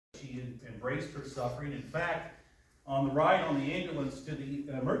she embraced her suffering. In fact, on the ride on the ambulance to the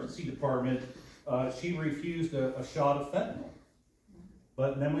emergency department, she refused a shot of fentanyl.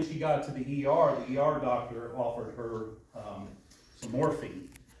 But then when she got to the ER doctor offered her some morphine.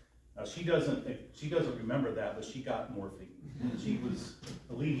 She doesn't remember that, but she got morphine. She was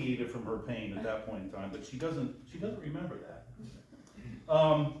alleviated from her pain at that point in time, but she doesn't remember that.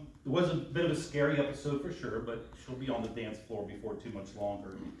 It was a bit of a scary episode for sure, but she'll be on the dance floor before too much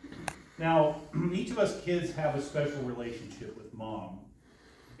longer. Now, each of us kids have a special relationship with Mom.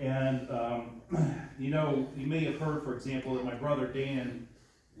 And, you know, you may have heard, for example, that my brother Dan,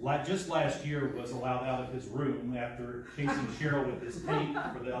 just last year, was allowed out of his room after chasing Cheryl with his tape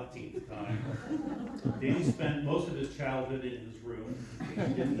for the umpteenth time. Danny spent most of his childhood in his room. He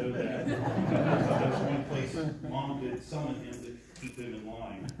didn't know that. That was one place Mom could summon him to keep him in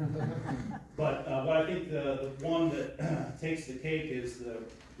line. But what I think the one that takes the cake is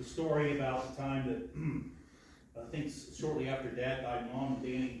the story about the time that I think shortly after Dad died, Mom and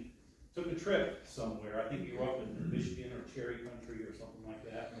Danny took a trip somewhere. I think you were up in Michigan or Cherry Country or something like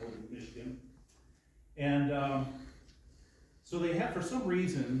that, northern Michigan. And so they had, for some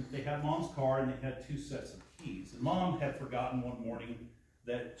reason, they had Mom's car and they had 2 sets of keys. And Mom had forgotten one morning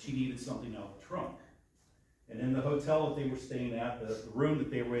that she needed something out of the trunk. And in the hotel that they were staying at, the room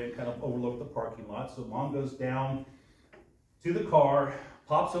that they were in kind of overlooked the parking lot. So Mom goes down to the car,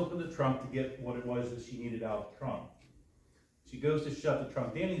 pops open the trunk to get what it was that she needed out of the trunk. She goes to shut the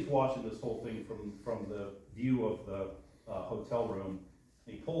trunk. Danny's watching this whole thing from the view of the hotel room.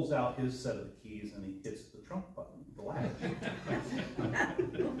 And he pulls out his set of the keys and he hits the trunk button, the latch.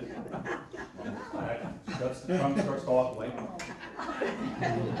 Shuts the trunk, starts to walk away.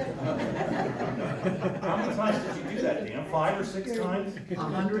 How many times did you do that, Dan? 5 or 6 times?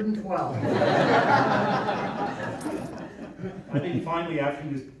 112. I think finally, after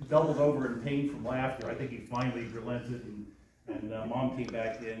he was doubled over in pain from laughter, I think he finally relented, and Mom came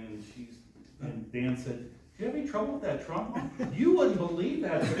back in, and Dan said, "Do you have any trouble with that trunk, Mom?" "You wouldn't believe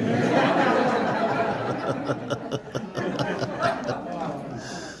that."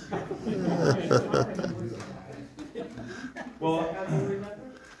 Well,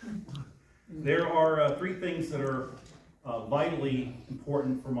 there are 3 things that are vitally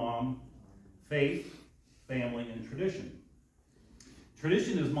important for Mom: faith, family, and tradition.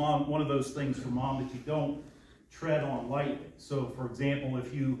 Tradition is one of those things for Mom that you don't tread on lightly. So, for example,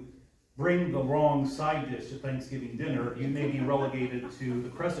 if you bring the wrong side dish to Thanksgiving dinner, you may be relegated to the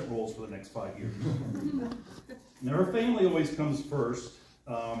crescent rolls for the next 5 years. Now, her family always comes first,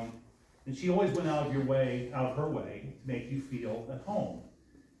 and she always went out of her way to make you feel at home.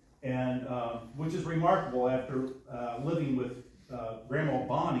 And which is remarkable after living with Grandma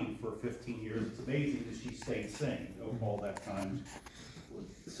Bonnie for 15 years. It's amazing that she stayed sane all that time.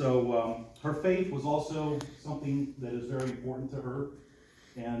 So her faith was also something that is very important to her.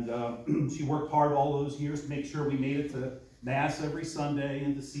 And she worked hard all those years to make sure we made it to Mass every Sunday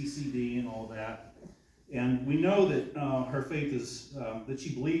and to CCD and all that. And we know that her faith is that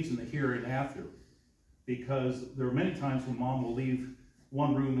she believes in the here and after, because there are many times when Mom will leave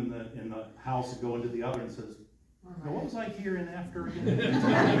one room in the house and go into the other and says, "Now, what was I here and after again?"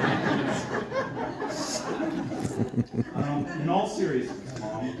 In all seriousness,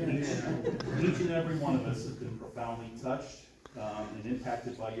 Mom, each and every one of us has been profoundly touched and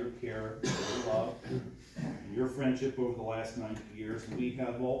impacted by your care, your love, and your friendship over the last 90 years. We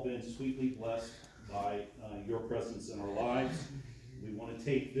have all been sweetly blessed by your presence in our lives. We want to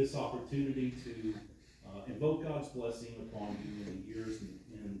take this opportunity to invoke God's blessing upon you in the years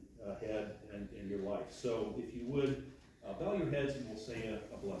ahead and in your life. So if you would, bow your heads and we'll say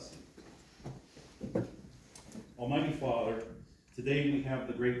a blessing. Almighty Father, today we have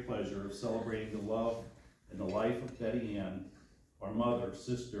the great pleasure of celebrating the love and the life of Betty Ann, our mother,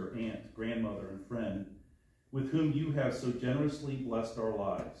 sister, aunt, grandmother, and friend, with whom you have so generously blessed our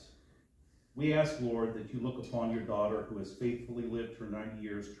lives. We ask, Lord, that you look upon your daughter who has faithfully lived her 90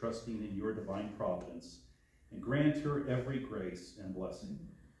 years trusting in your divine providence, and grant her every grace and blessing.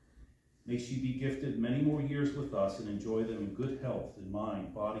 May she be gifted many more years with us and enjoy them in good health in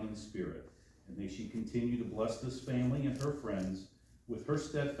mind, body, and spirit. And may she continue to bless this family and her friends with her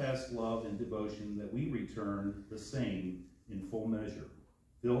steadfast love and devotion, that we return the same in full measure,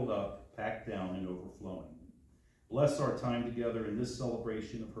 filled up, packed down, and overflowing. Bless our time together in this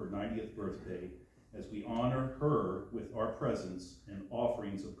celebration of her 90th birthday as we honor her with our presence and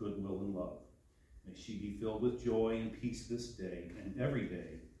offerings of goodwill and love. May she be filled with joy and peace this day and every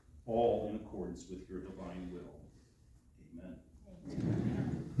day, all in accordance with your divine will. Amen.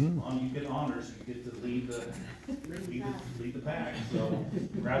 Amen. You get honors, you get to lead the pack. So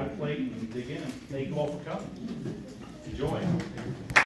grab a plate and dig in. Thank you all for coming. Enjoy.